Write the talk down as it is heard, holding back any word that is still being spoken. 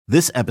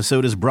This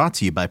episode is brought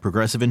to you by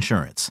Progressive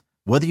Insurance.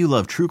 Whether you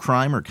love true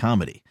crime or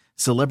comedy,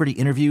 celebrity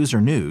interviews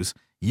or news,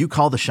 you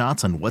call the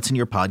shots on what's in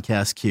your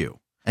podcast queue.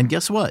 And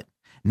guess what?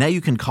 Now you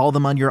can call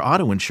them on your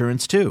auto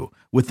insurance too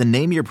with the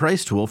Name Your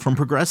Price tool from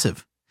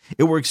Progressive.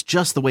 It works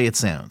just the way it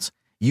sounds.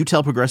 You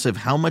tell Progressive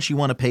how much you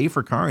want to pay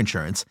for car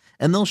insurance,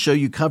 and they'll show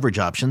you coverage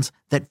options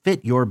that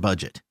fit your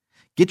budget.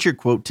 Get your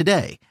quote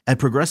today at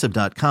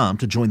Progressive.com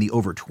to join the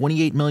over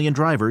 28 million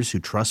drivers who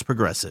trust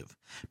Progressive.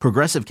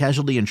 Progressive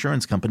Casualty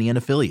Insurance Company and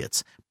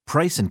Affiliates.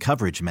 Price and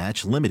coverage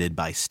match limited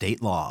by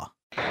state law.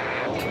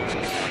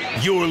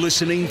 You're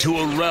listening to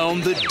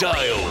Around the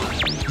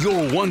Dial,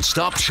 your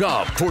one-stop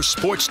shop for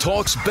sports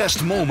talk's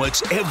best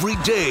moments every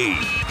day.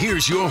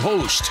 Here's your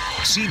host,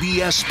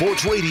 CBS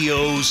Sports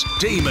Radio's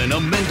Damon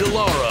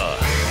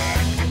Amendolara.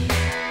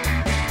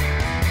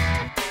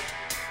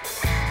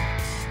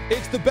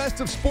 It's the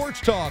best of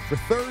sports talk for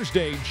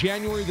Thursday,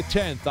 January the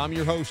 10th. I'm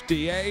your host,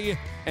 DA.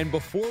 And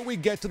before we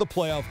get to the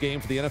playoff game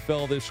for the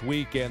NFL this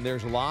weekend,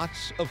 there's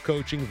lots of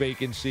coaching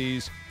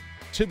vacancies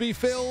to be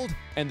filled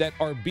and that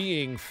are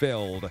being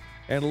filled.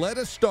 And let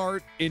us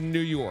start in New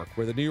York,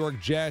 where the New York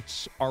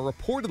Jets are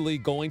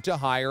reportedly going to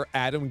hire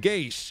Adam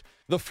Gase,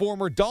 the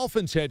former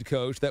Dolphins head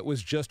coach that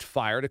was just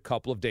fired a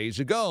couple of days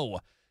ago.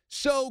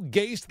 So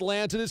Gase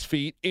lands on his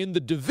feet in the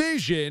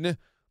division,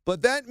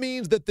 but that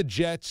means that the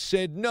Jets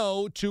said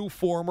no to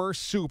former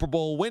Super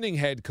Bowl winning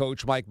head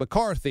coach Mike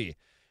McCarthy.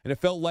 And it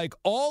felt like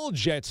all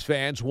Jets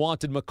fans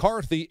wanted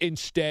McCarthy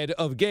instead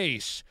of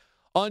Gase.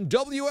 On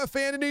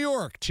WFAN in New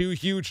York, two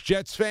huge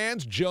Jets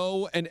fans,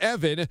 Joe and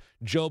Evan,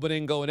 Joe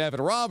Beningo and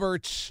Evan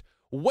Roberts,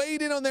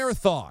 weighed in on their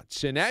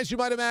thoughts. And as you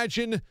might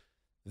imagine,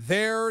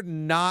 they're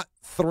not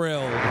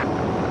thrilled.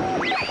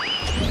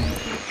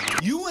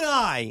 You and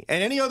I,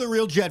 and any other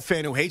real Jet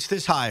fan who hates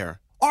this hire,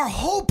 are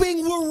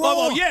hoping we're wrong.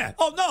 Oh yeah.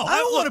 Oh no. I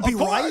don't want to be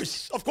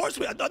right. Of course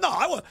we. No.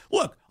 I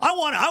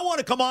want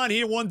to come on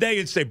here one day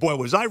and say, boy,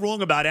 was I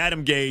wrong about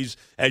Adam Gase?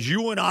 As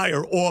you and I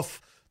are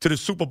off to the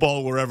Super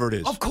Bowl, wherever it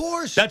is. Of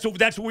course. That's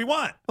what we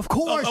want. Of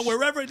course.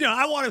 Wherever,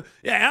 I want to.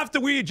 Yeah, after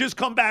we had just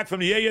come back from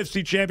the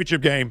AFC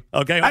Championship game,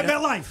 okay, at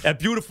MetLife, at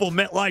beautiful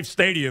MetLife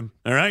Stadium.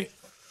 All right.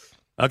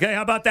 Okay,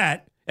 how about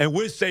that? And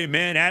we're saying,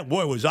 man,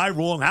 boy, was I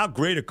wrong? How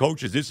great a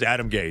coach is this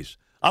Adam Gase?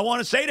 I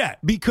want to say that.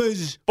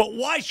 But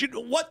why should,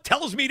 what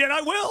tells me that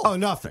I will? Oh,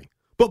 nothing.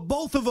 But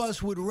both of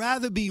us would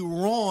rather be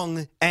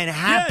wrong and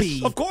happy,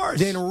 yes, of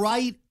course, than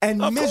right and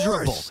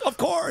miserable. Of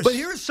course. But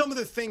here's some of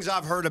the things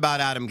I've heard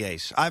about Adam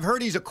Gase. I've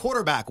heard he's a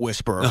quarterback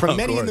whisperer from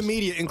many in the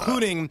media,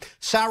 including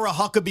Sarah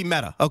Huckabee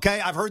Mehta. Okay,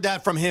 I've heard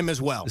that from him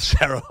as well.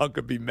 Sarah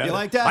Huckabee Mehta. You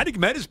like that? I think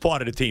Mehta's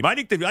part of the team. I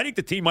think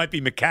the team might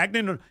be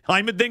McCagnon,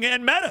 Heimerdinger,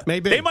 and Mehta.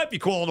 Maybe they might be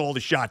calling all the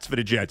shots for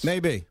the Jets.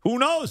 Maybe. Who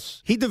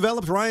knows? He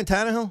developed Ryan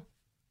Tannehill.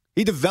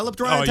 He developed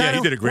Ryan Tannehill. Oh, yeah,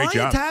 he did a great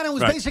job. Ryan Tannehill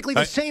was basically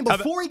the same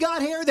before he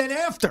got here than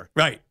after.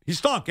 Right. He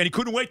stunk, and he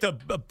couldn't wait to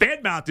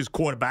badmouth his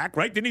quarterback,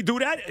 right? Didn't he do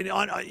that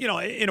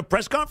in a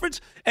press conference?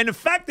 And the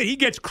fact that he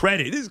gets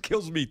credit, this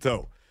kills me,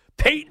 too.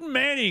 Peyton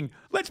Manning,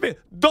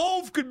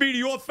 Dove could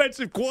be the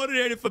offensive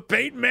coordinator for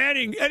Peyton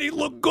Manning, and he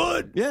looked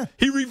good. Yeah.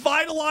 He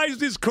revitalized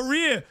his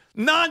career.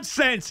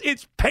 Nonsense.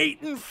 It's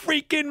Peyton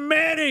freaking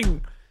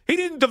Manning. He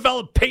didn't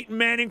develop Peyton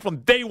Manning from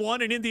day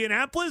one in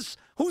Indianapolis.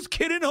 Who's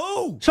kidding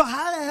who? So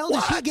how the hell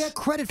does he get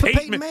credit for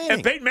Peyton Manning?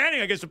 And Peyton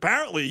Manning, I guess,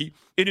 apparently,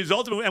 in his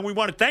ultimate, and we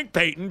want to thank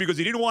Peyton because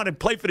he didn't want to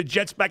play for the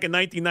Jets back in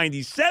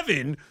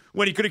 1997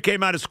 when he could have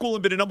came out of school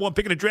and been the number one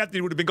pick in the draft and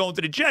he would have been going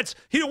to the Jets.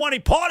 He didn't want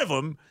any part of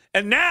him.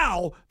 And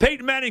now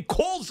Peyton Manning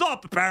calls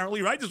up,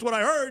 apparently, right? This is what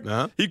I heard.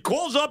 Uh-huh. He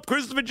calls up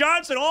Christopher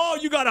Johnson. Oh,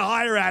 you got to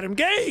hire Adam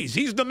Gase.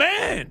 He's the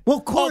man. Well,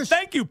 of course. Oh,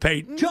 thank you,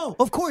 Peyton. Joe,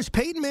 of course,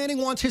 Peyton Manning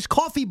wants his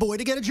coffee boy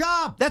to get a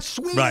job. That's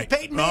sweet, right.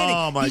 Peyton Manning.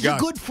 Oh, my He's God.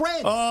 a good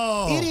friend.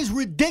 Oh. It is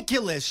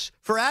ridiculous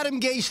for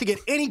Adam Gase to get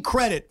any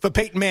credit for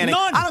Peyton Manning.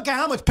 None. I don't care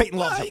how much Peyton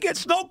loves him. He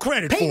gets no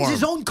credit Peyton's for him.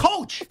 his own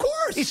coach. Of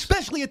course.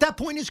 Especially at that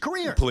point in his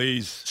career.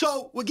 Please.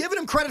 So we're giving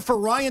him credit for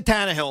Ryan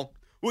Tannehill.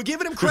 We're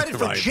giving him credit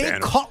for Jay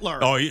Cutler.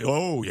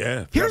 Oh,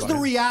 yeah. Here's the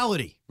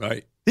reality.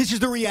 Right. This is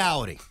the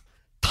reality.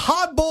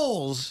 Todd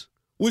Bowles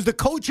was the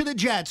coach of the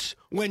Jets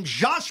when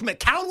Josh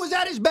McCown was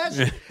at his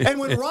best and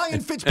when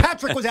Ryan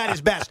Fitzpatrick was at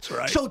his best. That's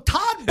right. So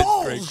Todd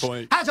Bowles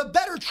has a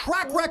better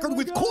track record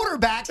with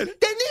quarterbacks than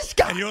this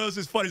guy. And you know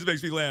what's funny? This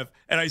makes me laugh.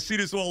 And I see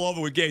this all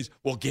over with Gase.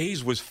 Well,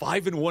 Gase was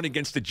 5-1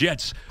 against the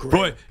Jets. Great.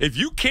 Boy, if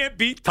you can't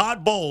beat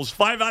Todd Bowles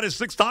 5 out of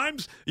 6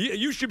 times,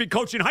 you should be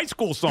coaching high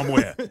school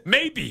somewhere.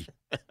 Maybe.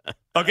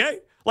 Okay?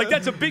 Like,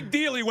 that's a big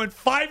deal. He went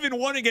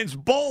 5-1 against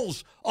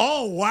Bowles.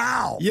 Oh,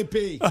 wow.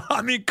 Yippee.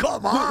 I mean,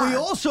 come on. We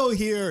also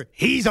hear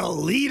he's a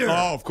leader.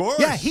 Oh, of course.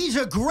 Yeah, he's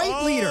a great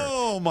leader.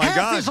 Oh, my Half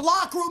God. his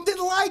locker room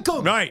didn't like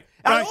him. Right.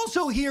 And I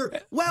also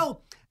hear,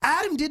 well,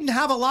 Adam didn't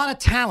have a lot of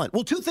talent.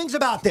 Well, 2 things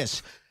about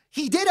this.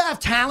 He did have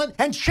talent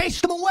and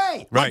chased him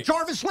away. Right. Like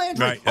Jarvis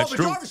Landry. Right. That's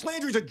true. Jarvis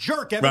Landry's a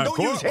jerk, Evan. Right. Don't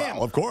use him.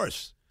 Well, of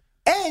course.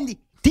 And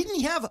didn't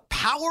he have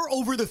power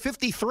over the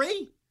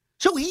 53?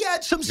 So he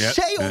had some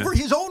say over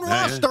his own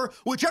roster,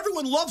 which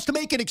everyone loves to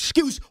make an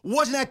excuse,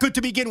 wasn't that good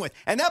to begin with.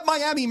 And that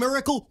Miami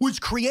Miracle was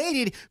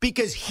created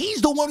because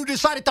he's the one who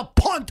decided to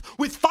punt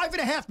with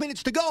 5.5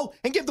 minutes to go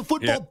and give the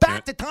football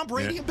back to Tom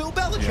Brady and Bill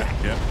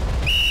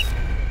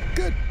Belichick.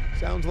 Good.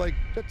 Sounds like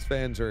Jets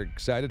fans are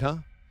excited, huh?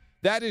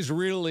 That is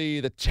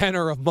really the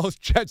tenor of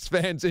most Jets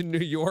fans in New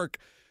York,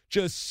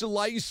 just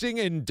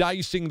slicing and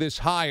dicing this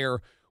hire,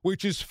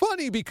 which is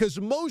funny because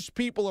most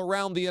people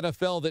around the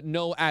NFL that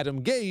know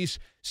Adam Gase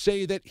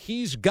say that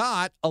he's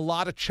got a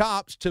lot of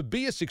chops to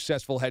be a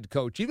successful head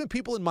coach. Even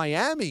people in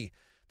Miami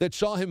that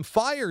saw him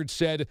fired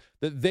said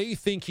that they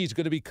think he's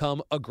going to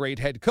become a great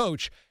head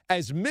coach.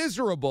 As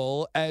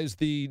miserable as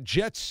the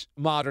Jets'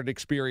 modern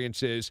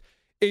experience is,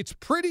 it's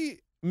pretty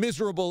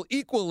miserable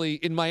equally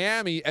in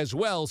Miami as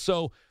well.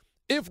 So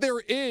if there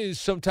is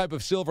some type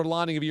of silver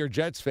lining if you're a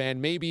Jets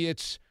fan, maybe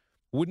it's,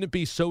 wouldn't it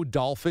be so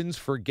Dolphins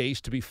for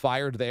Gase to be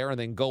fired there and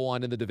then go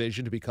on in the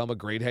division to become a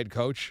great head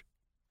coach?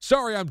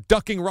 Sorry, I'm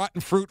ducking rotten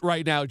fruit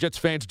right now. Jets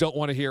fans don't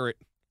want to hear it.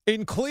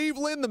 In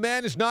Cleveland, the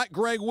man is not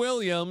Greg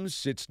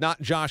Williams. It's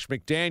not Josh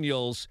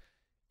McDaniels.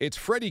 It's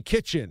Freddie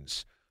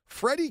Kitchens.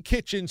 Freddie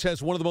Kitchens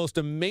has one of the most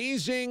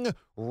amazing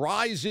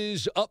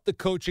rises up the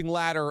coaching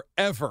ladder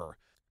ever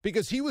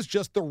because he was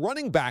just the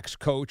running backs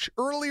coach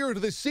earlier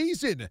this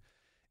season.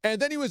 And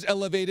then he was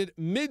elevated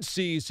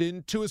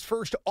midseason to his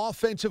first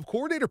offensive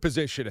coordinator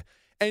position.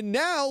 And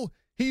now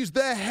he's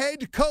the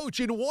head coach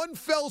in one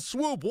fell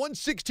swoop,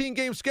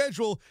 16-game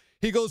schedule.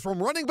 He goes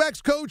from running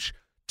backs coach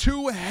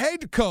to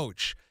head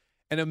coach.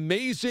 An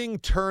amazing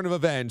turn of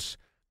events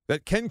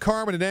that Ken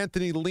Carman and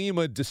Anthony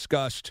Lima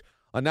discussed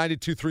on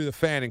 92.3 The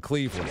Fan in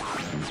Cleveland.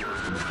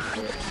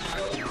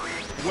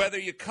 Whether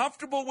you're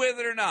comfortable with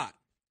it or not,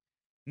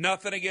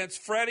 nothing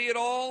against Freddie at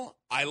all.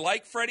 I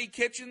like Freddie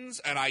Kitchens,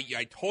 and I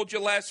told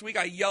you last week,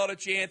 I yelled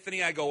at you,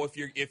 Anthony. I go,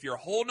 if you're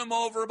holding him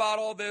over about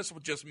all this,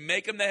 we'll just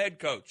make him the head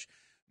coach.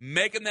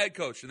 Make him the head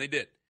coach, and they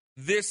did.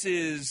 This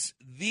is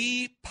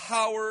the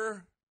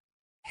power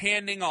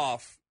handing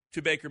off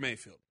to Baker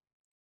Mayfield.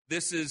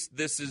 This is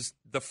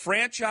the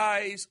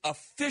franchise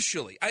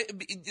officially.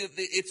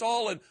 It's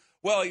all in,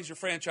 well, he's your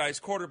franchise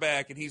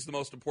quarterback, and he's the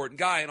most important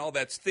guy, and all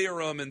that's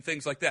theorem and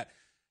things like that.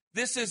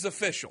 This is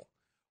official,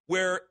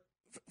 where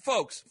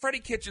folks,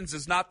 Freddie Kitchens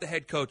is not the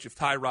head coach if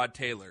Tyrod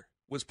Taylor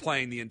was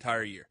playing the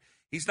entire year.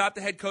 He's not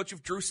the head coach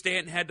if Drew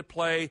Stanton had to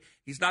play.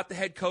 He's not the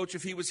head coach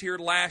if he was here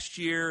last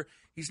year.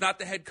 He's not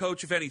the head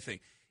coach of anything.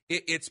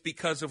 It's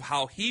because of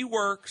how he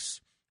works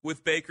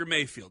with Baker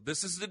Mayfield.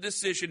 This is the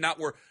decision, not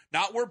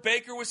where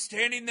Baker was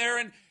standing there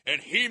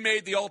and he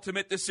made the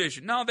ultimate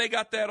decision. No, they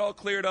got that all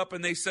cleared up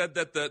and they said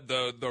that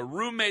the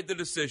room made the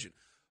decision.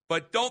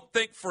 But don't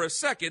think for a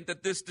second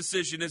that this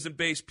decision isn't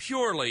based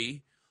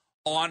purely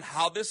on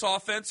how this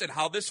offense and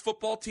how this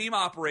football team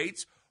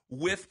operates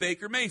with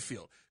Baker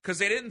Mayfield, because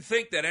they didn't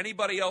think that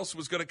anybody else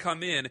was going to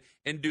come in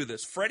and do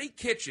this. Freddie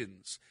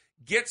Kitchens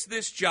gets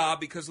this job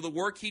because of the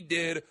work he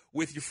did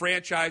with your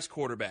franchise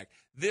quarterback.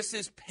 This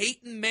is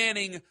Peyton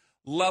Manning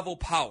level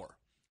power,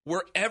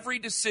 where every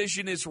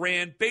decision is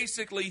ran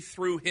basically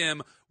through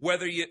him,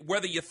 whether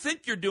you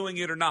think you're doing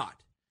it or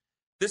not.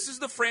 This is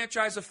the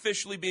franchise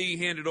officially being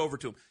handed over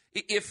to him.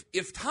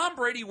 If Tom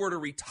Brady were to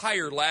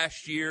retire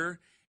last year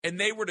and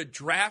they were to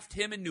draft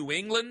him in New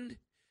England,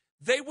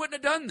 they wouldn't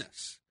have done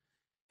this.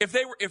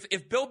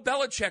 If Bill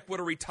Belichick would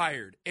have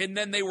retired and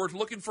then they were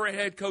looking for a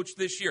head coach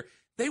this year,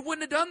 they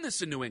wouldn't have done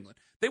this in New England.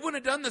 They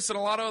wouldn't have done this in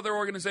a lot of other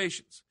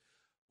organizations.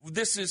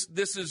 This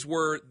is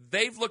where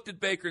they've looked at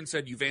Baker and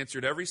said, you've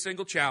answered every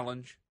single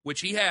challenge,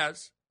 which he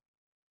has.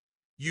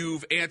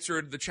 You've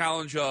answered the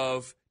challenge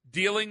of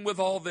dealing with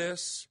all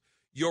this.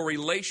 Your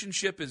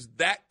relationship is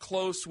that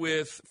close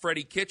with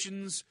Freddie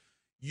Kitchens,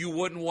 you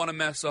wouldn't want to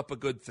mess up a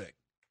good thing.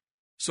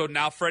 So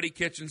now Freddie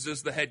Kitchens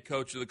is the head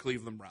coach of the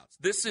Cleveland Browns.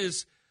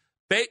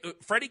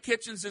 Freddie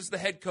Kitchens is the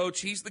head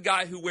coach. He's the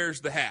guy who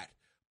wears the hat.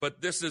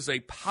 But this is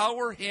a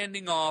power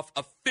handing off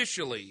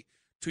officially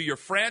to your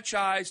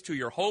franchise, to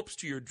your hopes,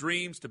 to your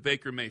dreams, to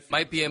Baker Mayfield.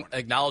 Might be an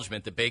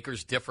acknowledgement that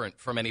Baker's different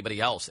from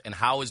anybody else. And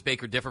how is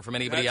Baker different from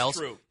anybody else?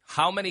 True.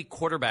 How many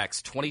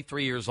quarterbacks,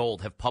 23 years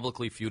old, have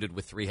publicly feuded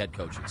with 3 head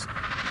coaches?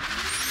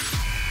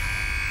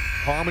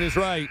 Harmon is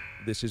right.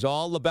 This is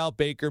all about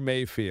Baker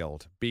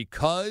Mayfield.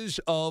 Because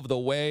of the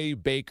way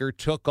Baker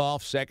took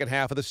off second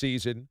half of the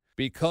season,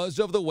 because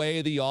of the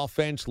way the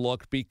offense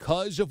looked,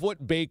 because of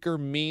what Baker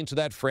means to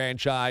that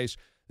franchise,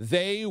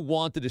 they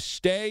wanted to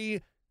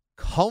stay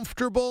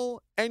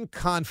comfortable and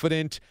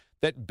confident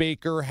that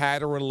Baker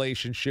had a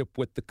relationship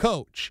with the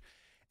coach.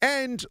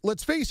 And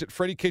let's face it,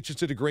 Freddie Kitchens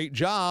did a great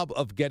job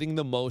of getting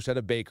the most out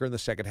of Baker in the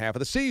second half of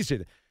the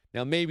season.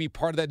 Now, maybe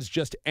part of that is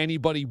just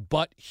anybody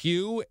but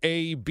Hugh,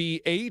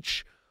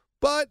 A-B-H,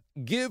 but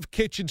give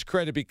Kitchens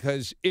credit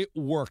because it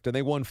worked, and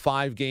they won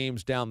 5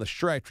 games down the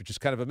stretch, which is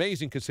kind of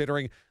amazing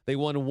considering they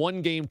won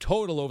 1 game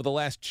total over the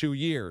last 2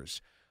 years.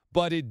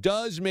 But it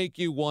does make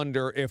you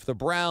wonder if the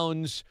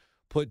Browns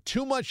put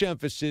too much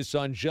emphasis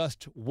on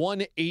just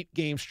one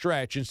 8-game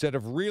stretch instead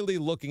of really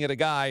looking at a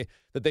guy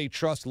that they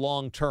trust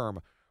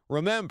long-term.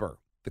 Remember,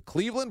 The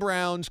Cleveland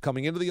Browns,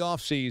 coming into the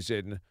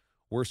offseason,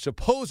 were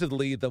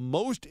supposedly the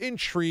most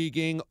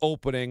intriguing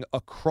opening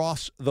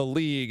across the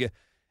league,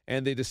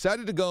 and they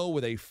decided to go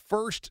with a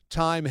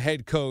first-time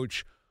head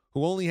coach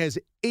who only has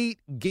 8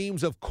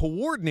 games of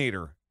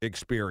coordinator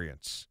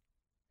experience.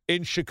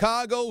 In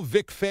Chicago,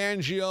 Vic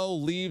Fangio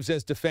leaves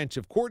as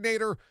defensive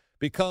coordinator,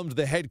 becomes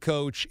the head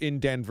coach in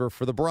Denver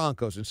for the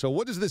Broncos. And so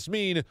what does this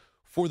mean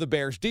for the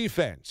Bears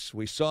defense?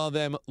 We saw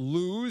them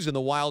lose in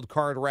the wild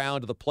card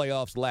round of the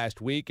playoffs last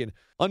week in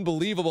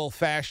unbelievable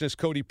fashion as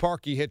Cody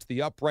Parkey hits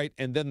the upright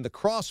and then the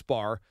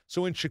crossbar.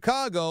 So in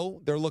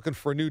Chicago, they're looking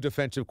for a new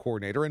defensive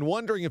coordinator and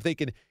wondering if they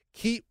can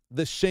keep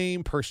the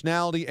same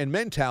personality and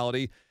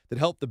mentality that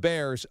helped the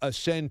Bears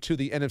ascend to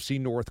the NFC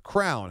North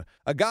crown.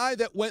 A guy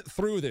that went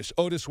through this,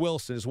 Otis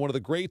Wilson, is one of the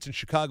greats in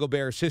Chicago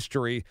Bears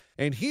history,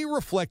 and he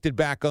reflected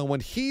back on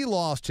when he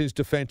lost his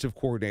defensive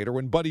coordinator,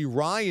 when Buddy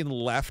Ryan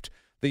left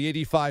the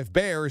 85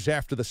 Bears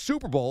after the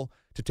Super Bowl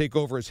to take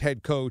over as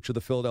head coach of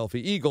the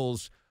Philadelphia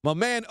Eagles. My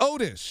man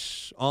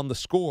Otis on the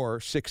score,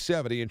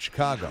 670 in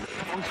Chicago.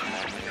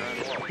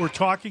 We're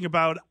talking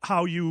about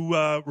how you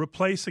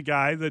replace a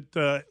guy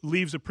that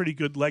leaves a pretty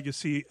good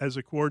legacy as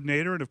a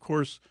coordinator. And, of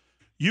course,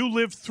 you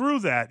lived through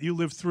that. You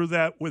lived through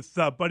that with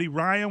Buddy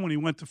Ryan when he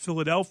went to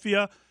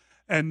Philadelphia.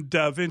 And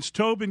Vince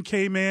Tobin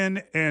came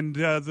in, and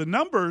the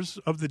numbers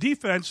of the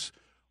defense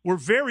were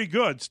very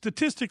good,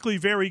 statistically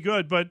very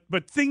good,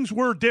 but things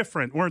were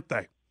different, weren't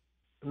they?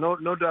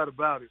 No doubt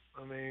about it.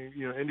 I mean,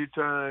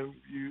 anytime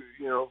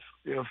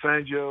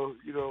Fangio,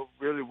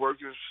 really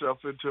worked himself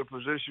into a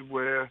position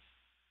where,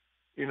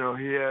 he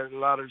had a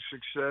lot of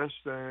success,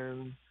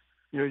 and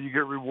you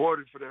get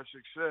rewarded for that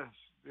success.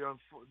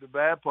 The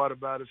bad part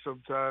about it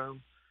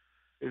sometimes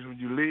is when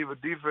you leave a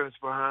defense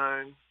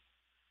behind.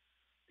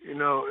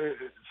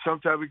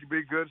 Sometimes it can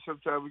be good,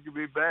 sometimes it can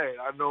be bad.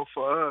 I know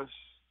for us,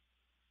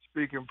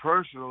 speaking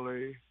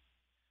personally,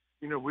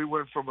 we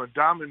went from a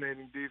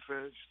dominating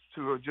defense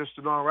to just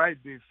an all right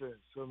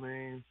defense. I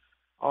mean,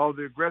 all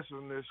the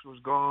aggressiveness was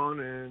gone,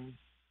 and,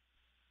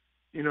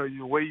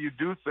 the way you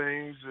do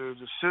things, the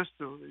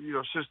system,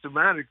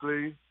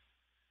 systematically,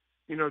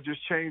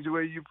 just change the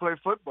way you play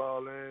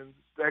football, and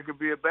that could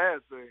be a bad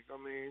thing. I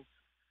mean,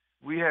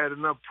 we had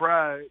enough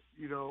pride,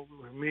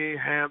 me,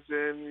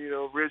 Hampton,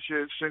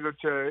 Richard,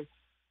 Singletary.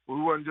 We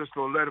wasn't just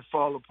going to let it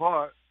fall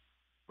apart,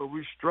 but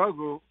we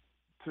struggled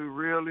to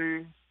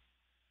really,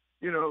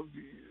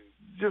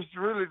 just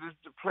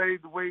to play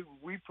the way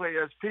we play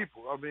as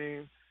people. I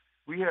mean,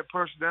 we had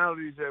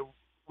personalities that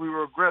we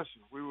were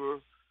aggressive. We were,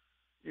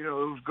 it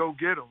was go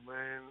get them.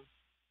 And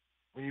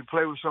when you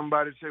play with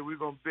somebody, say we're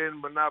going to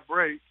bend but not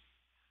break,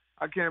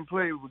 I can't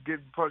play with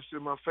getting punched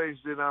in my face,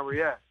 then I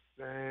react.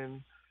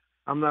 And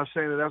I'm not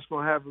saying that that's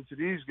going to happen to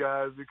these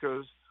guys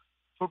because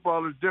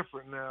football is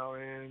different now.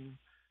 And,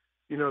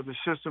 the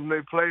system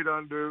they played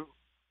under,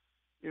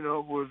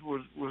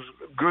 was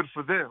good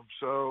for them.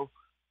 So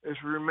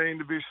it's remained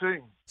to be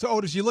seen. So,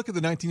 Otis, you look at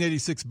the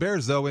 1986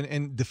 Bears, though,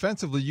 and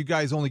defensively, you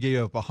guys only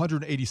gave up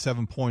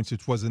 187 points,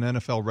 which was an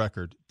NFL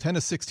record. 10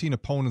 of 16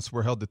 opponents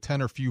were held to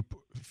 10 or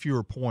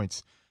fewer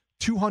points.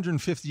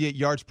 258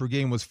 yards per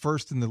game was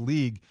first in the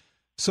league.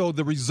 So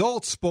the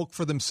results spoke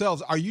for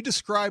themselves. Are you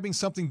describing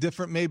something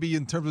different maybe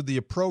in terms of the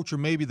approach or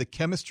maybe the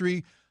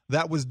chemistry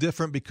that was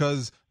different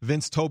because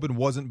Vince Tobin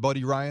wasn't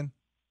Buddy Ryan?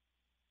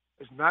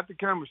 It's not the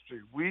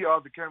chemistry. We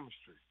are the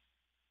chemistry.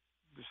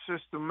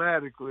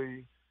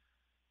 Systematically,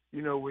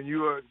 when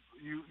you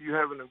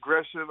have an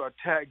aggressive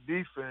attack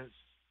defense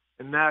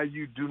and now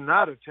you do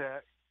not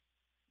attack,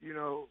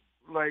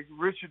 like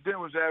Richard Dent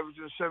was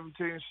averaging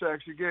 17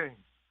 sacks a game.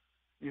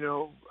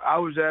 I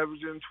was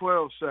averaging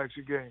 12 sacks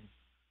a game.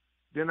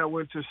 Then I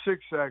went to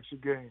 6 sacks a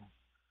game.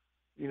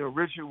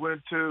 Richard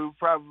went to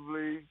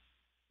probably,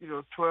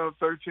 12,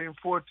 13,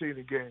 14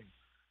 a game.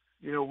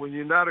 When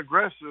you're not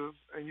aggressive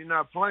and you're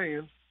not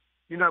playing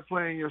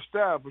your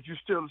style, but you're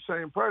still the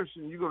same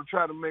person. You're going to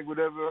try to make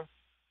whatever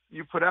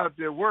you put out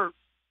there work.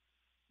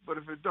 But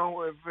if it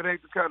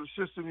ain't the kind of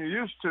system you're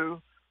used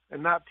to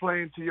and not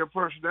playing to your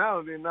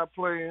personality and not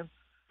playing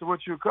to what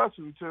you're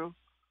accustomed to,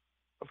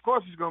 of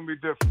course it's going to be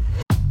different.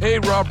 Hey,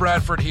 Rob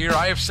Bradford here.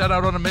 I have set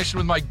out on a mission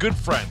with my good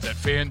friends at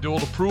FanDuel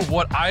to prove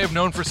what I have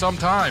known for some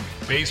time.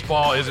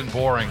 Baseball isn't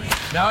boring.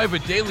 Now I have a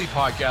daily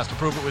podcast to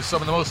prove it with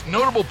some of the most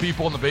notable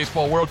people in the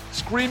baseball world,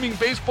 screaming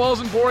baseball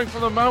isn't boring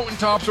from the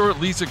mountaintops, or at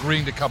least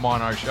agreeing to come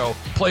on our show.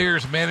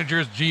 Players,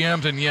 managers,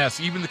 GMs, and yes,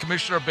 even the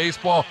commissioner of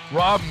baseball,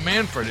 Rob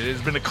Manfred. It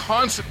has been a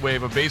constant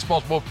wave of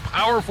baseball's most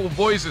powerful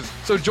voices.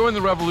 So join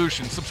the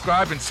revolution.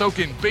 Subscribe and soak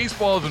in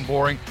Baseball Isn't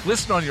Boring.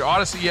 Listen on your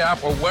Odyssey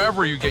app or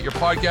wherever you get your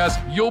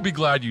podcasts. You'll be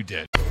glad you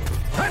did.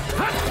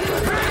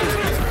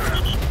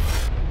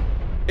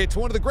 It's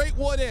one of the great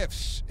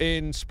what-ifs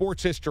in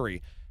sports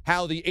history,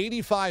 how the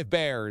 85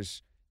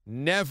 Bears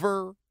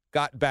never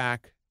got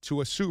back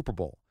to a Super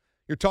Bowl.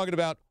 You're talking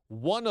about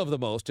one of the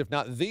most, if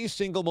not the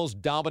single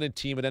most dominant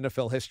team in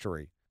NFL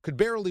history. Could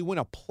barely win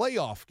a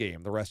playoff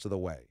game the rest of the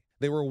way.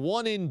 They were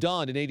one and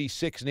done in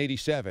 86 and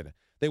 87.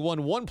 They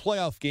won one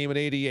playoff game in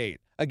 88.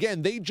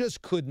 Again, they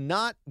just could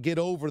not get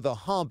over the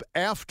hump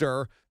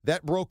after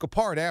that broke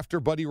apart, after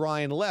Buddy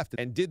Ryan left.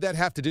 And did that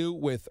have to do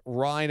with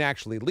Ryan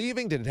actually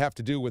leaving? Did it have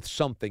to do with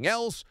something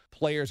else?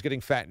 Players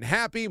getting fat and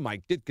happy,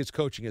 Mike Ditka's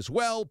coaching as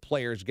well,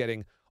 players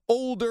getting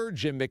older,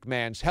 Jim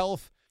McMahon's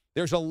health.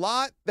 There's a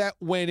lot that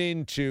went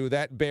into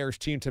that Bears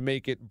team to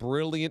make it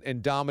brilliant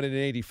and dominant in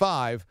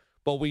 85,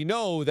 but we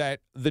know that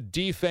the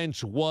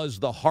defense was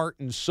the heart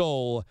and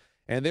soul.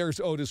 And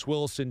there's Otis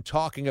Wilson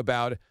talking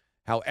about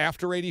how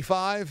after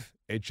 85,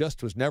 it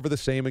just was never the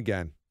same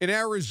again. In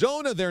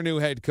Arizona, their new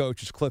head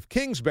coach is Cliff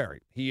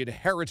Kingsbury. He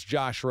inherits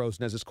Josh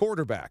Rosen as his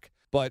quarterback.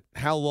 But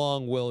how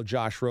long will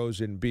Josh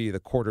Rosen be the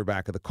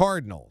quarterback of the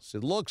Cardinals?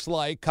 It looks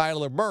like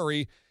Kyler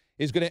Murray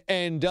is going to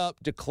end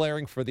up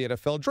declaring for the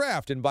NFL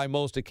draft. And by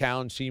most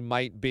accounts, he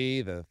might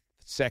be the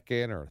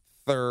second or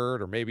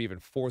third or maybe even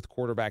fourth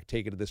quarterback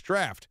taken to this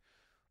draft.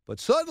 But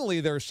suddenly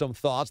there's some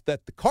thoughts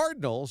that the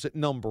Cardinals at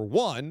number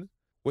 1,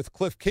 with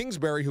Cliff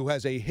Kingsbury, who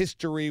has a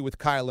history with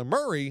Kyler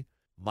Murray,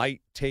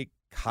 might take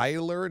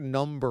Kyler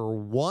number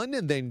 1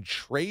 and then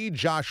trade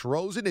Josh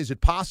Rosen. Is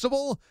it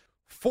possible?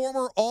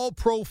 Former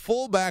All-Pro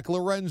fullback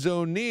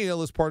Lorenzo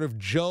Neal is part of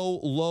Joe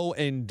Low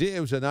and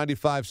Dibs at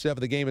 95.7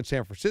 The Game in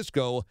San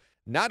Francisco.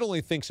 Not only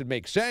thinks it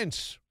makes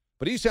sense,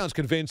 but he sounds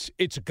convinced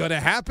it's going to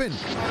happen.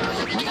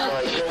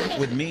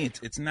 With me,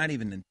 it's not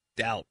even a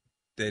doubt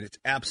that it's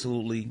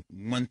absolutely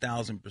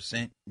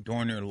 1,000%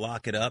 Dorner,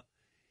 lock it up.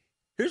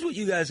 Here's what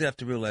you guys have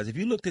to realize. If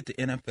you looked at the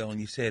NFL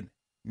and you said,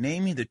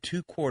 name me the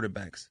 2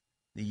 quarterbacks,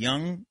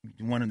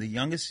 one of the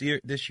youngest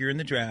this year in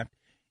the draft,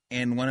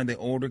 and one of the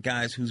older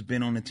guys who's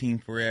been on the team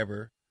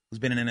forever, who's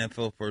been in the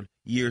NFL for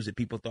years that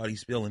people thought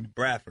he's spilling,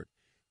 Bradford.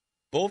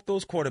 Both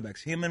those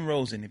quarterbacks, him and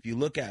Rosen, if you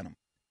look at them,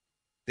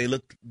 they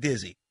look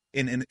dizzy.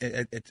 And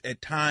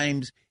at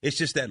times, it's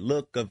just that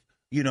look of,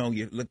 you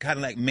look kind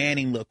of like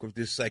Manning look, or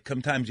just like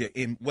sometimes you're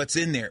in what's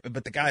in there,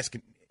 but the guys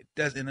it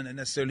doesn't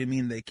necessarily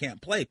mean they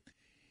can't play.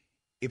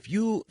 If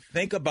you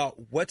think about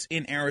what's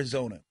in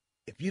Arizona,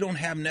 if you don't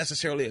have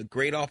necessarily a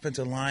great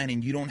offensive line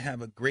and you don't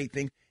have a great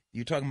thing,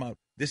 you're talking about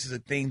this is a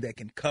thing that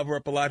can cover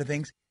up a lot of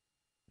things.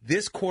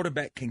 This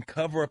quarterback can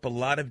cover up a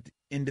lot of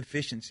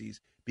inefficiencies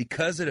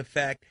because of the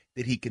fact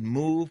that he can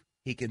move,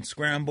 he can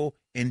scramble,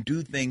 and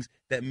do things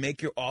that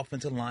make your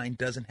offensive line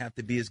doesn't have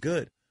to be as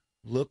good.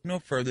 Look no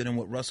further than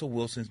what Russell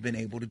Wilson's been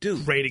able to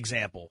do. Great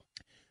example.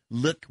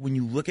 When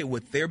you look at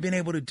what they've been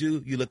able to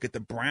do, you look at the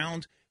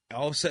Browns,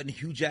 all of a sudden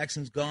Hugh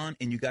Jackson's gone,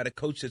 and you got a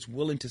coach that's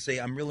willing to say,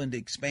 I'm willing to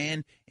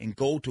expand and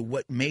go to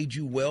what made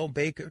you well,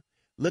 Baker.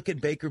 Look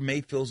at Baker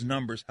Mayfield's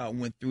numbers, how it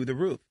went through the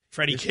roof.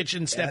 Freddie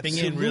Kitchens stepping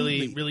in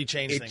really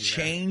changed things. It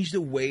changed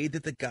the way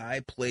that the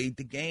guy played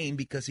the game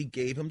because he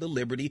gave him the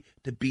liberty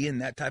to be in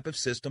that type of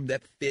system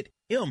that fit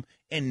him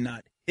and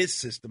not his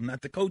system,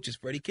 not the coach's,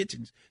 Freddie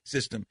Kitchens'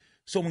 system.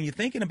 So when you're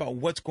thinking about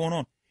what's going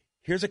on,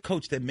 here's a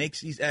coach that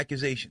makes these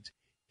accusations.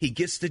 He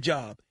gets the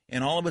job,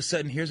 and all of a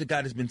sudden, here's a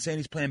guy that's been saying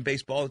he's playing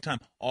baseball all the time,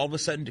 all of a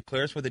sudden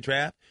declares for the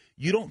draft.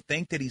 You don't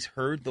think that he's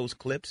heard those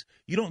clips?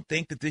 You don't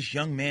think that this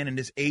young man and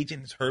this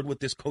agent has heard what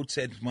this coach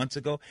said months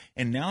ago?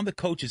 And now the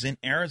coach is in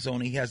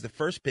Arizona. He has the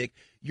first pick.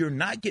 You're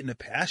not getting a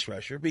pass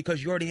rusher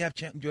because you already have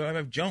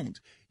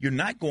Jones. You're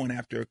not going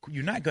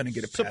to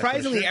get a pass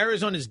Surprisingly, rusher.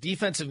 Arizona's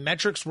defensive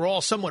metrics were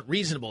all somewhat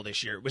reasonable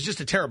this year. It was just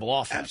a terrible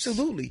offense.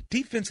 Absolutely.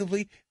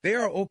 Defensively, they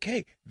are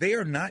okay. They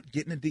are not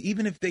getting it.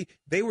 Even if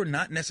they were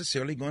not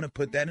necessarily going to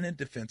put that in a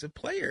defensive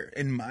player.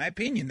 In my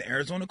opinion, the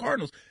Arizona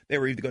Cardinals, they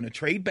were either going to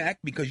trade back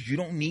because you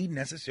don't need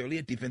necessarily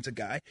a defensive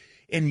guy.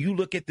 And you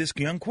look at this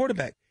young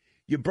quarterback.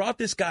 You brought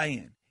this guy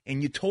in.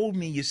 And you told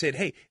me, you said,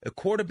 hey, a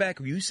quarterback,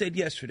 you said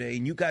yesterday,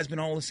 and you guys been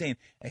all the same,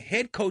 a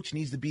head coach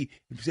needs to be,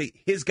 say,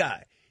 his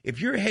guy.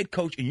 If you're a head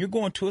coach and you're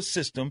going to a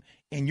system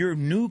and you're a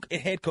new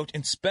head coach,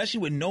 and especially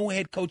with no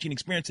head coaching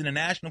experience in the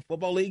National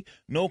Football League,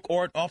 no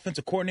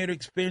offensive coordinator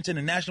experience in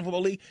the National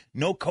Football League,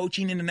 no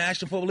coaching in the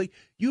National Football League,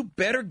 you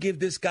better give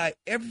this guy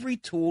every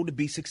tool to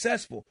be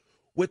successful.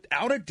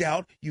 Without a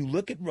doubt, you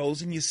look at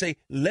Rosen and you say,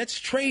 let's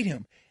trade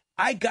him.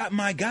 I got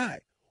my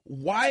guy.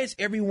 Why has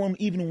everyone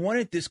even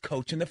wanted this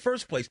coach in the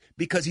first place?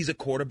 Because he's a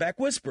quarterback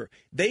whisperer.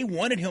 They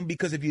wanted him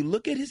because if you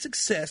look at his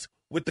success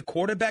with the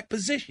quarterback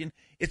position,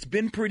 it's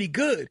been pretty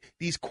good.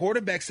 These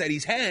quarterbacks that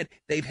he's had,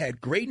 they've had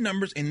great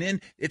numbers, and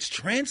then it's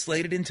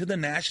translated into the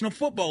National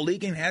Football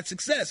League and had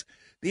success.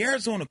 The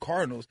Arizona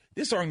Cardinals,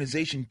 this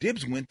organization,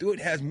 Dibs went through it,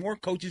 has more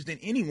coaches than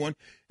anyone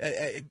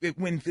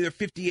when they're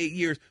 58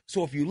 years.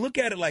 So if you look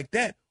at it like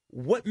that,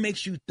 what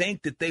makes you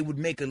think that they would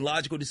make a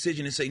logical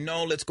decision and say,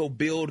 no, let's go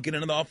build, get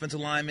another offensive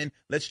lineman,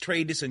 let's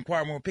trade this and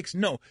acquire more picks?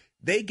 No,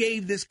 they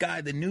gave this guy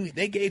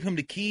they gave him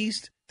the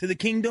keys to the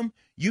kingdom.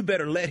 You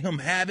better let him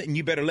have it, and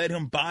you better let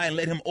him buy and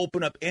let him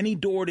open up any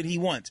door that he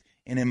wants.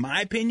 And in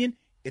my opinion,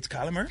 it's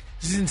Kyler Murray.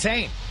 This is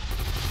insane.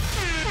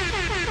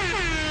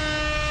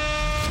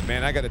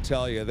 Man, I got to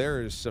tell you,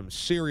 there is some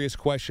serious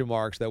question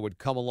marks that would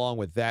come along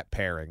with that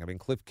pairing. I mean,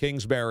 Cliff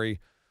Kingsbury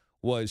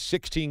was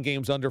 16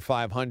 games under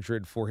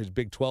 500 for his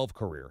Big 12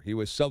 career. He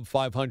was sub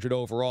 500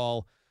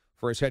 overall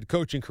for his head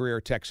coaching career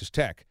at Texas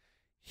Tech.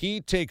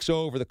 he takes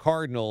over the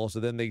Cardinals,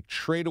 and then they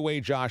trade away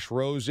Josh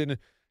Rosen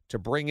to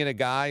bring in a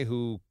guy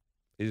who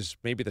is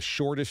maybe the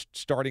shortest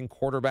starting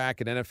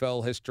quarterback in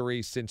NFL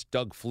history since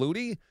Doug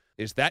Flutie.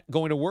 Is that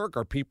going to work?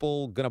 Are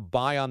people going to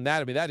buy on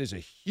that? I mean, that is a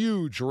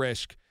huge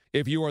risk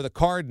if you are the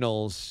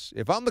Cardinals.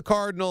 If I'm the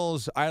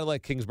Cardinals, I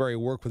let Kingsbury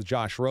work with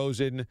Josh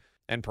Rosen,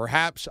 and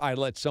perhaps I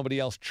let somebody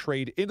else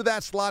trade into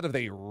that slot if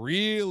they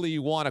really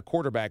want a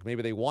quarterback.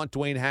 Maybe they want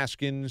Dwayne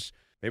Haskins.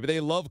 Maybe they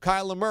love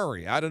Kyler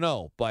Murray. I don't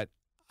know, but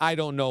I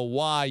don't know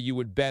why you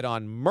would bet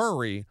on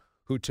Murray,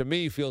 who to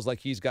me feels like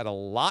he's got a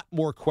lot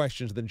more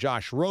questions than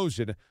Josh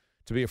Rosen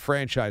to be a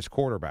franchise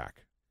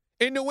quarterback.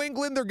 In New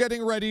England, they're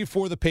getting ready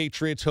for the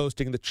Patriots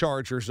hosting the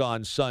Chargers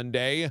on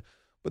Sunday.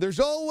 But there's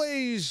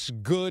always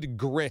good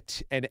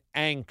grit and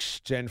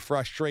angst and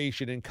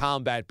frustration and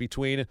combat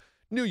between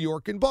New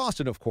York and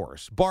Boston, of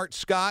course. Bart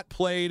Scott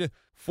played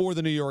for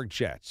the New York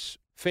Jets,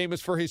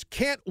 famous for his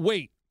can't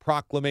wait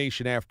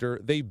proclamation after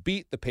they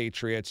beat the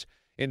Patriots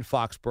in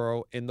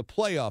Foxborough in the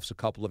playoffs a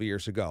couple of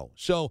years ago.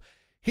 So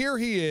here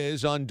he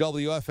is on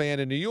WFAN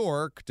in New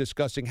York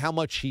discussing how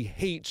much he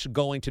hates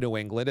going to New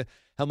England,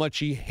 how much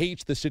he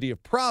hates the city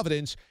of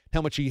Providence,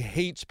 how much he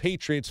hates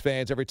Patriots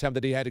fans every time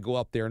that he had to go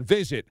up there and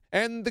visit.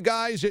 And the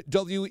guys at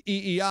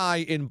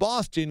WEEI in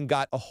Boston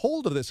got a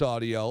hold of this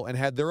audio and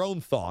had their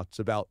own thoughts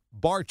about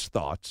Bart's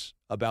thoughts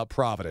about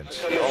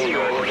Providence.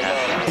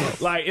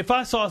 Like, if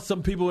I saw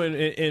some people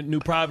in New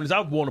Providence, I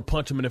would want to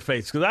punch them in the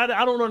face because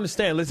I don't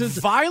understand.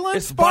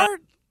 Violence,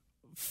 Bart?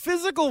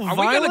 Physical violence,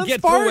 Are we going to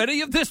get Bart? through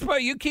any of this,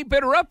 but you keep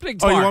interrupting,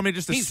 Oh, Bart. you want me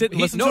just to sit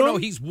and listen to him? No,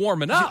 he's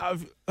warming up.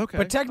 Okay.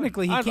 But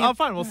technically, he can't. I'm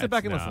fine. We'll sit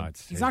back and listen.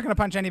 He's not going to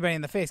punch anybody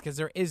in the face because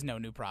there is no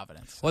New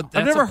Providence. Well,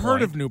 I've never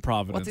heard of New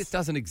Providence. Well, it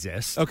doesn't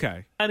exist.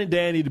 Okay. I and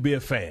Dan need to be a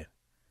fan.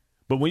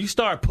 But when you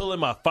start pulling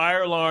my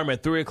fire alarm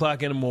at 3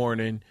 o'clock in the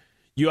morning,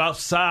 you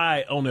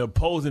outside on the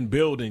opposing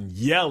building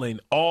yelling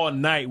all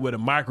night with a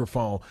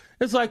microphone.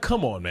 It's like,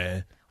 come on,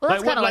 man. Well,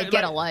 that's kind of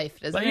get a life,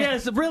 doesn't it? Yeah,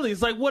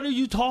 it's like, what are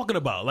you talking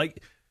about?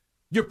 Like,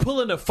 you're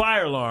pulling the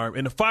fire alarm,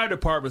 and the fire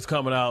department's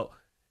coming out.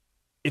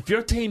 If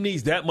your team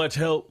needs that much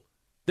help,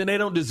 then they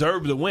don't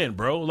deserve to win,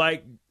 bro.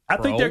 Like, I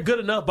think they're good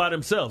enough by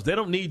themselves. They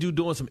don't need you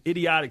doing some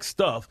idiotic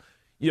stuff,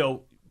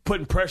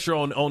 putting pressure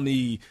on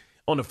the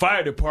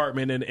fire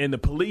department and the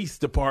police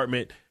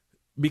department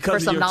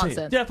because of your nonsense.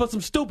 team. Yeah, for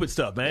some stupid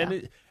stuff, man. Yeah.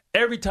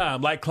 Every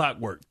time, like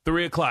clockwork,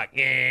 3 o'clock,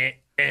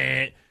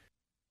 It's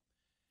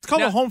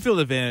called a home field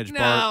advantage, No,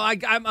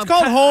 Bart. I'm it's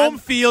called home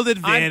field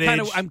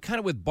advantage. I'm kind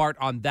of with Bart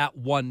on that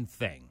one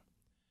thing.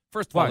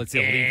 First of all, it's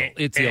illegal.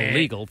 It's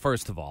illegal,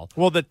 first of all.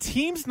 Well, the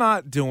team's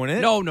not doing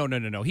it.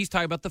 No. He's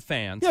talking about the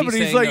fans. Yeah, but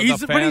he's like,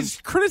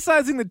 he's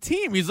criticizing the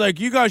team. He's like,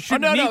 you guys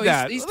shouldn't need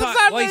that. He's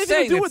That's not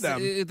anything to do with them.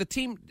 The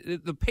team,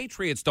 the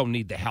Patriots don't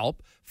need the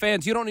help.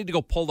 Fans, you don't need to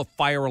go pull the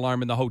fire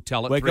alarm in the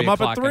hotel at Wake 3 them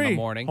up o'clock at 3 in the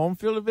morning. Home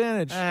field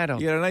advantage. I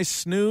don't. You get a nice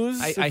snooze.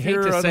 I if hate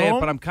you're to at say home. it,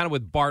 but I'm kind of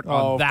with Bart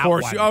on that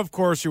one. Of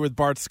course, you're with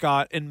Bart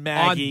Scott and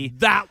Maggie. On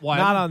that one.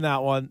 Not on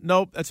that one.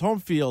 Nope, that's home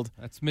field.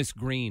 That's Miss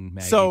Green,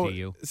 Maggie, so, to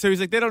you. So he's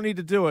like, they don't need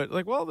to do it.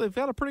 Like, well, they've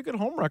got a pretty good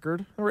home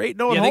record. They were 8-0 at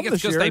You home think it's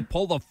this just year. they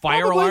pull the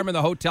fire Probably. alarm in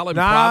the hotel in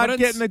Not Providence?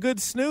 getting a good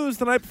snooze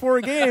the night before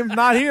a game.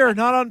 Not here.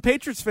 Not on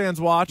Patriots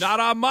fans' watch. Not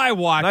on my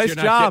watch. Nice You're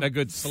job. not getting a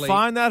good sleep.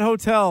 Find that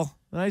hotel.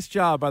 Nice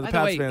job by the By Pats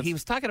the way, fans. he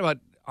was talking about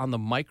on the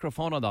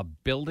microphone on the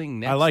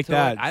building next I like to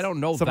that. it. I don't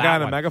know Some that guy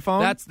on a one.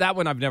 megaphone? That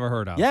one I've never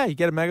heard of. Yeah, you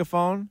get a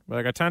megaphone.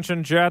 Like,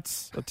 attention,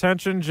 Jets.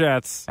 Attention,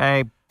 Jets.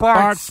 Hey,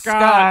 Bart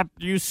Scott,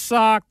 you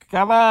suck.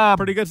 Come on.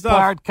 Pretty good stuff.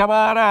 Bart, come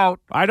on out.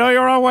 I know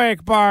you're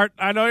awake, Bart.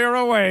 I know you're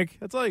awake.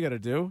 That's all you got to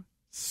do.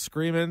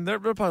 Screaming. They'll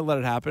probably let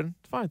it happen.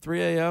 It's fine.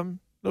 3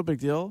 a.m. No big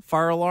deal.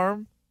 Fire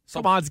alarm.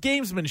 Come on, it's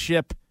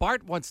gamesmanship.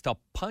 Bart wants to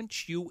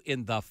punch you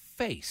in the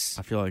face.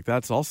 I feel like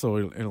that's also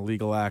an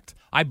illegal act.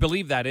 I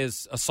believe that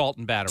is assault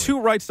and battery. 2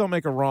 rights don't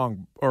make a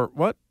wrong. Or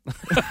what?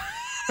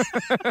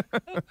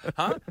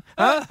 Huh?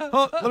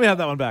 Let me have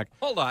that one back.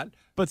 Hold on.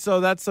 But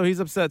so he's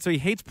upset. So he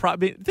hates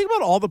think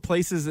about all the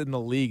places in the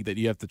league that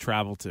you have to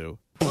travel to.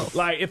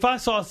 Like, if I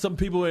saw some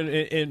people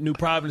in New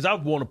Providence, I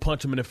would want to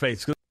punch them in the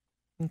face.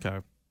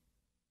 Okay.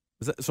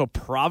 So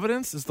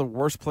Providence is the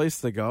worst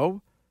place to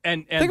go?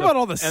 And think about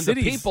all the and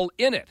cities. the people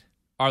in it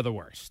are the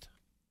worst.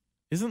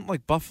 Isn't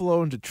like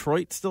Buffalo and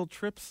Detroit still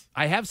trips?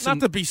 I have some.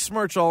 Not to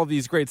besmirch all of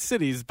these great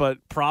cities, but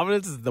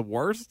Providence is the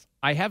worst.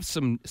 I have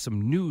some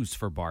news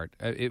for Bart.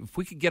 If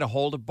we could get a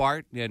hold of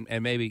Bart and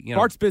maybe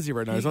Bart's busy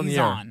right now. He's on the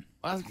air.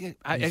 Well,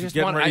 He's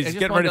getting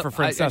ready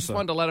for I just Francesa.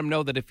 wanted to let him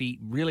know that if he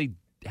really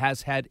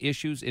has had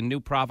issues in New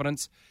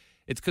Providence,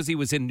 it's because he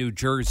was in New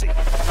Jersey.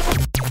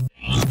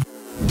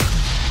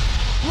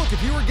 Look,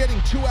 if you were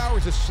getting 2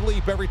 hours of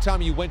sleep every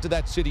time you went to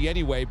that city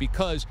anyway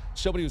because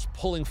somebody was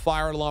pulling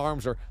fire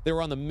alarms or they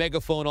were on the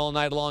megaphone all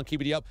night long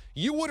keeping you up,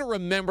 you wouldn't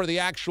remember the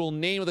actual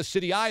name of the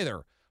city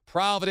either.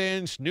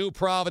 Providence, New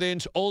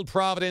Providence, Old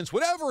Providence,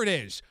 whatever it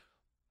is.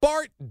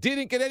 Bart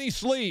didn't get any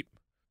sleep.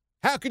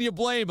 How can you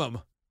blame him?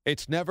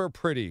 It's never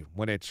pretty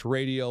when it's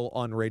radio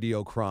on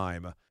Radio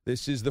Crime.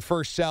 This is the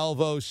first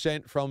salvo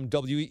sent from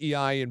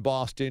WEEI in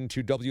Boston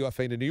to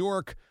WFAN in New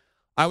York.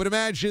 I would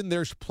imagine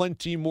there's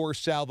plenty more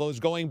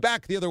salvos going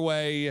back the other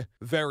way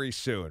very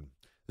soon.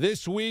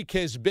 This week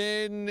has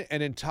been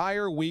an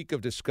entire week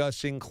of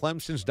discussing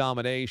Clemson's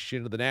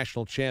domination of the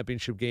national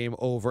championship game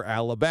over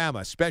Alabama,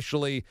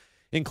 especially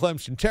in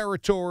Clemson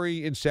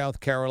territory in South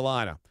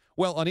Carolina.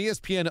 Well, on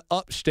ESPN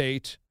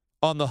Upstate,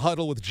 on The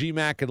Huddle with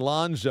GMAC and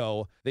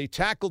Lonzo, they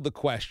tackled the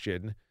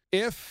question,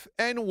 if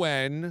and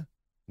when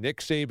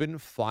Nick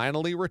Saban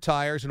finally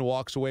retires and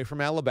walks away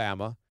from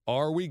Alabama,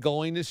 are we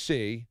going to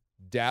see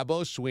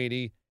Dabo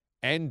Swinney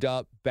end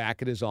up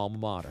back at his alma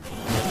mater?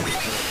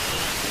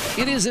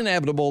 It is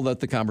inevitable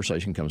that the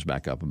conversation comes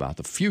back up about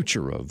the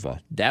future of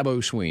Dabo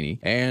Swinney,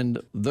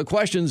 and the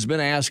question's been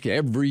asked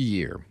every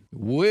year.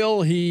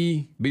 Will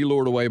he be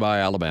lured away by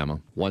Alabama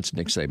once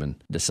Nick Saban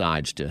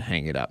decides to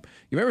hang it up?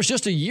 You remember it's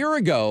just a year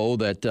ago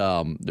that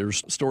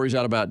there's stories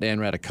out about Dan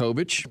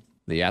Radakovich,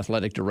 the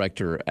athletic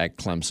director at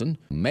Clemson,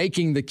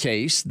 making the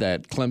case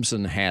that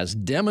Clemson has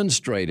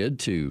demonstrated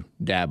to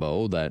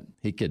Dabo that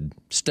he could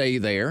stay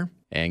there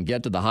and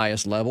get to the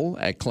highest level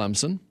at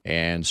Clemson.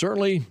 And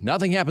certainly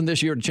nothing happened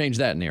this year to change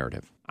that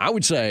narrative. I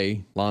would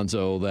say,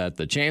 Lonzo, that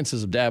the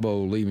chances of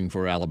Dabo leaving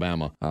for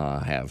Alabama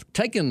have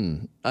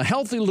taken a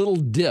healthy little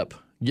dip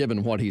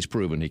given what he's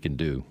proven he can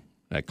do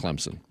at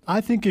Clemson. I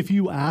think if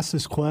you ask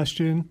this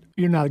question,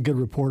 you're not a good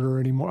reporter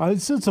anymore.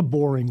 It's a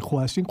boring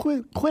question.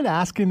 Quit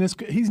asking this.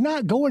 He's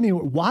not going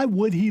anywhere. Why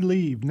would he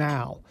leave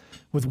now?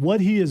 With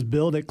what he has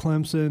built at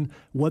Clemson,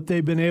 what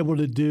they've been able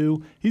to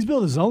do, he's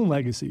built his own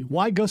legacy.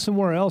 Why go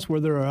somewhere else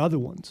where there are other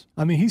ones?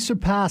 I mean, he's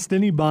surpassed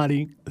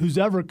anybody who's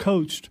ever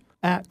coached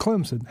at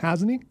Clemson,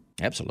 hasn't he?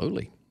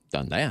 Absolutely.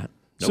 Done that.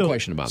 No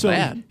question about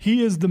that.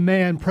 He is the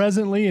man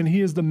presently, and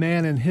he is the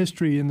man in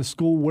history in the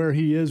school where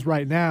he is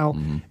right now.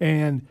 Mm-hmm.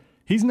 And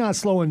he's not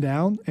slowing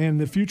down, and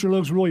the future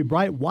looks really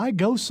bright. Why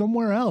go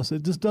somewhere else?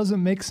 It just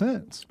doesn't make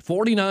sense.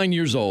 49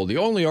 years old. The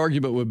only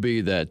argument would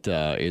be that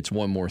it's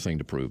one more thing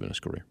to prove in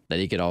his career, that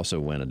he could also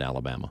win at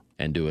Alabama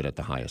and do it at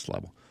the highest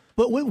level.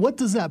 But what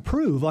does that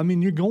prove? I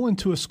mean, you're going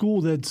to a school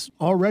that's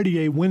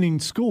already a winning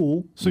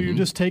school, so you're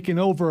just taking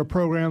over a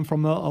program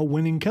from a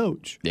winning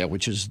coach. Yeah,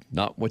 which is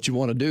not what you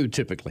want to do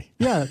typically.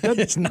 Yeah.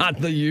 It's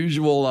not the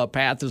usual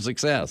path to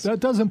success. That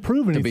doesn't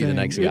prove anything. To be the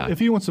next guy. If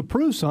he wants to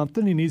prove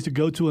something, he needs to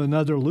go to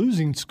another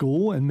losing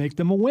school and make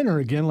them a winner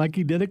again like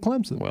he did at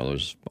Clemson. Well,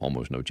 there's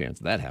almost no chance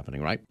of that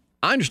happening, right?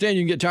 I understand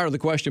you can get tired of the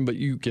question, but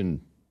you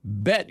can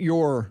bet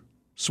your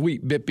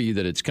sweet bippy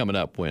that it's coming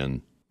up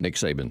when Nick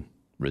Saban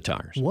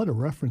retires. What a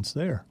reference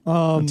there.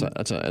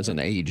 That's an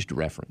aged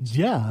reference.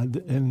 Yeah,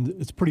 and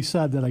it's pretty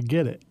sad that I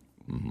get it.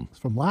 Mm-hmm. It's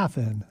from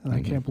Laughing, and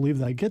I can't believe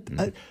that I get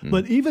that. Mm-hmm.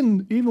 But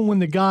even when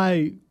the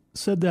guy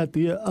said that,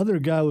 the other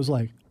guy was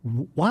like,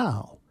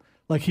 wow.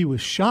 Like he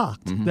was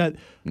shocked that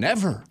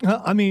never.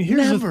 I mean,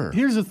 here's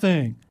the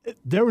thing.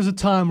 There was a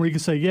time where you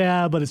could say,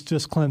 yeah, but it's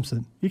just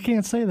Clemson. You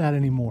can't say that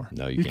anymore.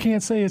 No, you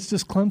can't say it's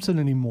just Clemson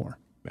anymore.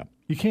 Yep.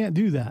 You can't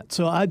do that.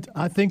 So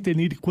I think they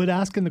need to quit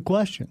asking the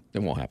question.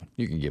 It won't happen.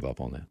 You can give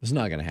up on that. It's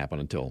not going to happen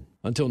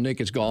until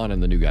Nick is gone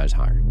and the new guy's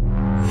hired.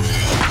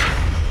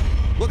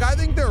 Look, I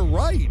think they're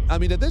right. I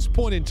mean, at this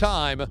point in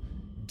time,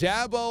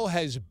 Dabo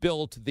has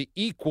built the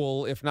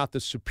equal, if not the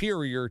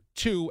superior,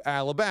 to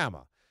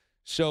Alabama.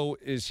 So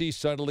is he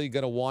suddenly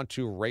going to want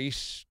to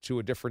race to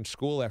a different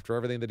school after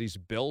everything that he's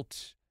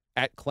built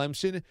at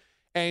Clemson?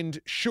 And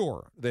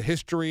sure, the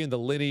history and the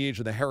lineage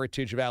and the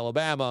heritage of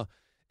Alabama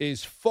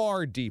is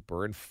far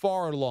deeper and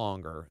far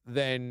longer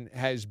than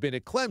has been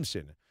at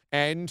Clemson.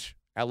 And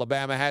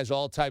Alabama has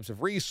all types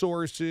of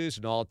resources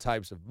and all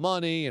types of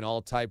money and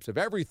all types of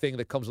everything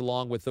that comes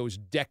along with those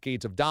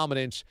decades of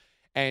dominance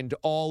and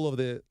all of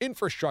the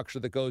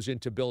infrastructure that goes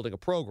into building a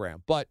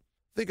program. But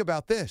think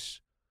about this.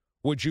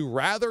 Would you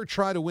rather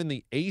try to win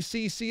the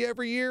ACC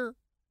every year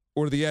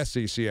or the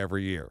SEC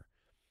every year?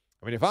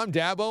 I mean, if I'm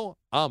Dabo,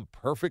 I'm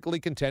perfectly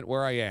content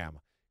where I am.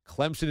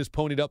 Clemson has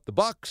ponied up the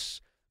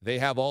bucks. They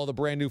have all the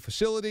brand new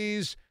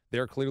facilities.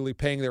 They're clearly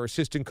paying their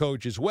assistant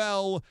coach as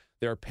well.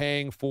 They're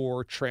paying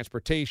for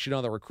transportation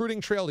on the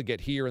recruiting trail to get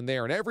here and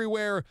there and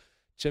everywhere.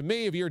 To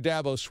me, if you're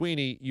Dabo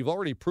Swinney, you've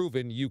already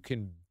proven you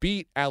can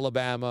beat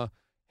Alabama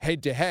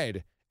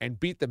head-to-head and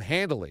beat them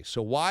handily.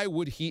 So why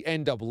would he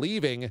end up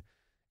leaving?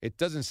 It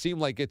doesn't seem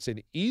like it's an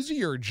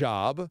easier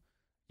job.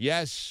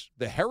 Yes,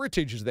 the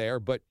heritage is there,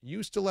 but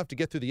you still have to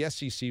get through the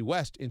SEC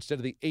West instead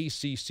of the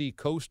ACC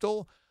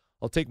Coastal.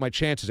 I'll take my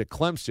chances at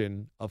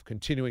Clemson of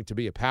continuing to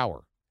be a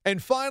power.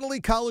 And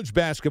finally, college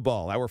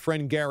basketball. Our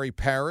friend Gary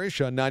Parrish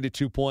on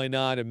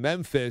 92.9 in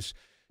Memphis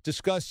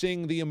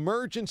discussing the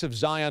emergence of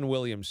Zion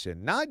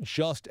Williamson, not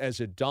just as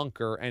a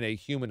dunker and a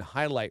human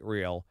highlight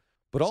reel,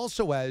 but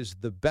also as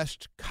the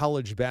best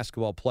college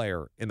basketball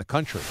player in the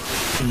country.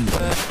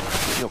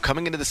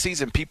 Coming into the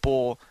season,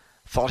 people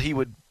thought he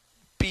would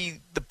be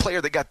the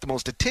player that got the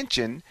most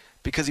attention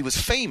because he was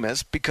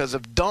famous because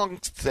of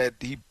dunks that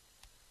he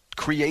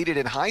created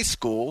in high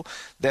school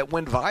that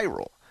went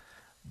viral.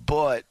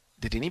 But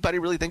did anybody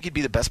really think he'd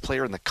be the best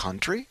player in the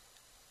country?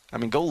 I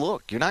mean, go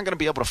look. You're not going to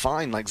be able to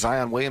find like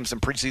Zion Williamson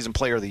preseason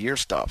player of the year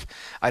stuff.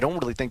 I don't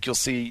really think you'll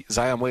see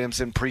Zion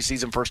Williamson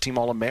preseason first-team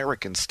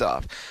All-American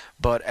stuff.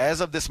 But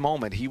as of this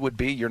moment, he would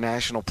be your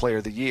national player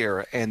of the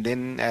year. And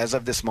then as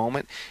of this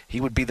moment,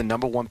 he would be the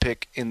number 1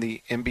 pick in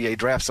the NBA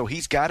draft. So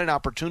he's got an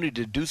opportunity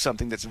to do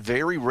something that's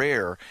very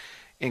rare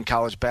in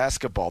college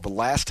basketball. The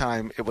last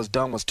time it was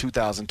done was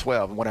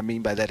 2012. And what I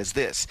mean by that is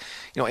this.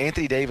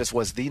 Anthony Davis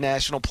was the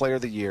national player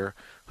of the year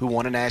who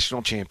won a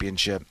national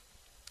championship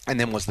and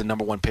then was the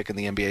number 1 pick in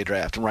the NBA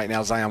draft. And right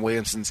now, Zion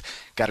Williamson's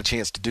got a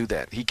chance to do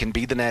that. He can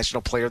be the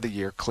national player of the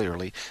year,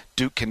 clearly.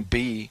 Duke can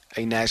be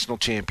a national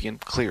champion,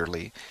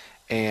 clearly.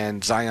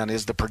 And Zion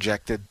is the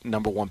projected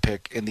number 1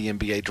 pick in the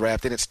NBA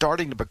draft. And it's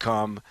starting to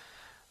become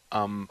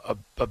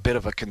a bit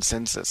of a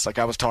consensus. Like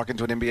I was talking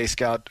to an NBA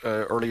scout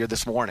earlier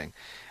this morning,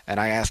 and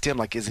I asked him,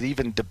 like, is it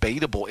even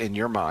debatable in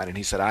your mind? And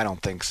he said, I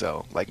don't think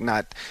so. Like,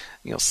 not,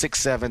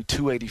 6'7",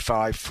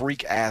 285,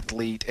 freak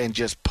athlete, and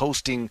just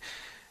posting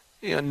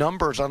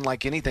numbers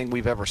unlike anything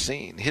we've ever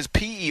seen. His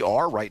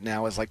PER right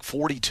now is like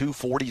 42,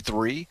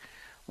 43,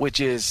 which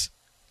is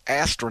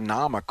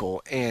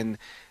astronomical, and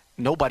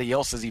nobody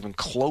else is even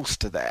close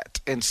to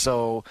that. And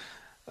so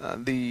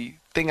the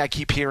thing I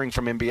keep hearing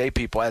from NBA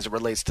people as it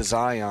relates to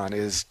Zion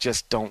is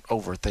just don't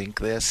overthink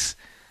this.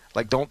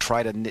 Like, don't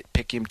try to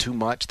nitpick him too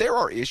much. There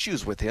are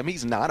issues with him.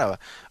 He's not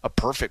a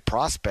perfect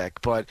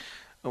prospect, but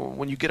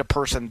when you get a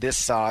person this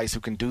size who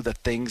can do the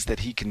things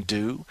that he can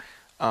do,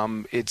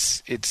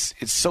 it's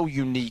so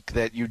unique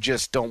that you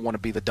just don't want to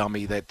be the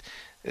dummy that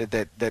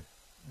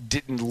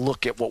didn't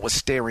look at what was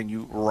staring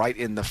you right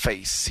in the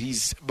face.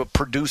 He's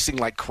producing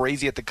like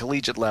crazy at the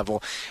collegiate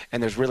level,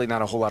 and there's really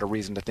not a whole lot of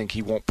reason to think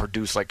he won't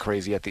produce like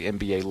crazy at the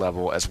NBA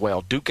level as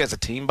well. Duke as a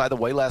team, by the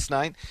way, last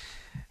night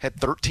had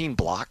 13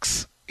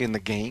 blocks in the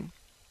game.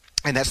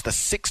 And that's the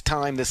 6th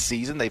time this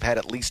season they've had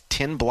at least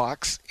 10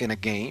 blocks in a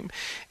game.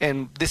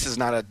 And this is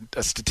not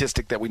a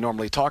statistic that we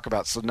normally talk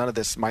about, so none of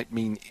this might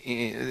mean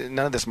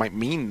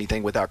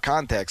anything without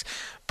context.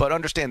 But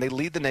understand, they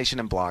lead the nation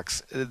in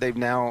blocks. They've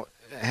now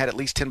had at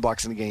least 10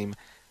 blocks in the game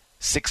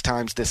 6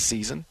 times this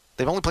season.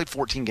 They've only played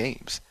 14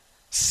 games.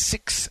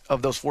 6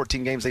 of those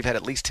 14 games, they've had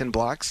at least 10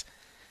 blocks.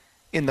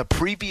 In the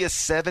previous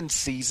 7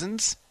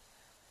 seasons,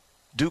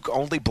 Duke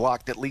only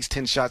blocked at least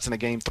 10 shots in a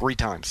game 3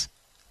 times.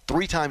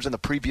 3 times in the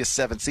previous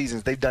 7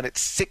 seasons. They've done it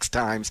 6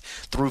 times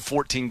through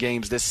 14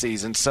 games this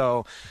season.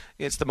 So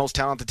it's the most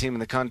talented team in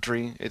the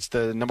country. It's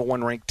the number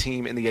 1 ranked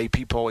team in the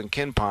AP poll in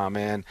KenPom,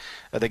 and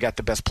they got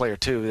the best player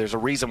too. There's a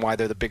reason why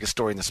they're the biggest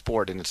story in the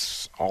sport, and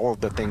it's all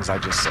of the things I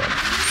just said.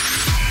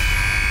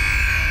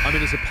 I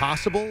mean, is it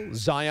possible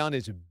Zion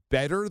is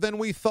better than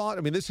we thought?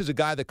 I mean, this is a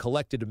guy that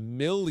collected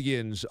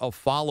millions of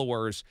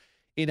followers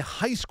in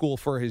high school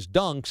for his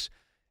dunks.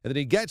 And then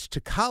he gets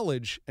to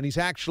college, and he's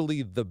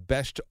actually the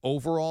best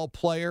overall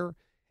player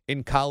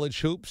in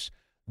college hoops.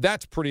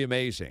 That's pretty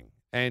amazing.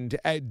 And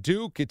at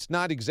Duke, it's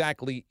not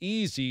exactly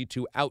easy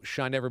to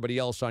outshine everybody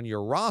else on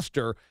your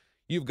roster.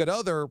 You've got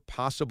other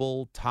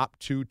possible top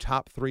 2,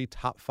 top 3,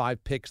 top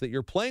 5 picks that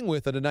you're playing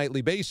with on a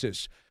nightly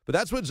basis. But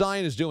that's what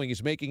Zion is doing.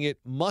 He's making it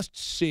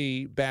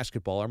must-see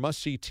basketball or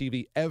must-see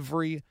TV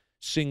every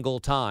single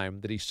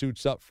time that he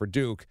suits up for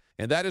Duke.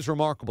 And that is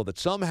remarkable that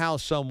somehow,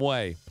 some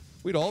way,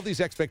 we had all these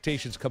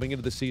expectations coming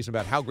into the season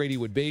about how great he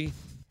would be,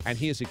 and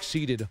he has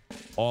exceeded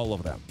all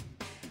of them.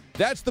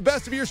 That's the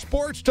best of your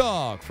sports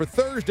talk for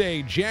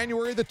Thursday,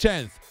 January the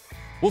 10th.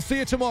 We'll see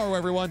you tomorrow,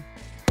 everyone.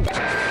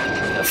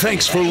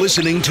 Thanks for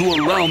listening to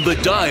Around the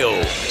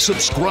Dial.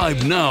 Subscribe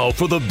now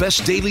for the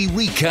best daily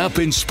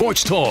recap in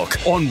sports talk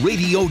on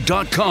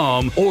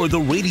radio.com or the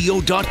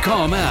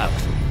radio.com app.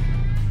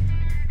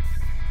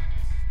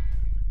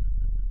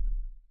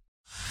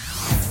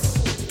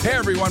 Hey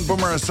everyone,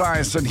 Boomer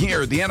Esiason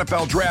here. The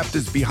NFL draft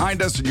is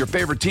behind us and your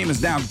favorite team is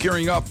now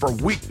gearing up for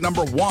week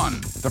number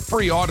 1. The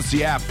free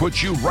Odyssey app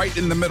puts you right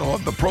in the middle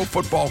of the pro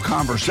football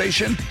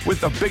conversation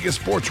with the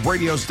biggest sports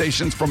radio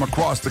stations from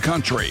across the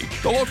country.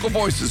 The local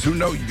voices who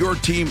know your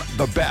team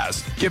the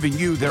best, giving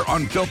you their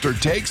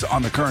unfiltered takes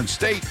on the current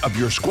state of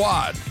your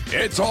squad.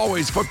 It's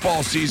always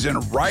football season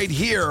right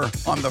here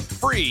on the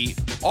free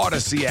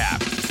Odyssey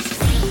app.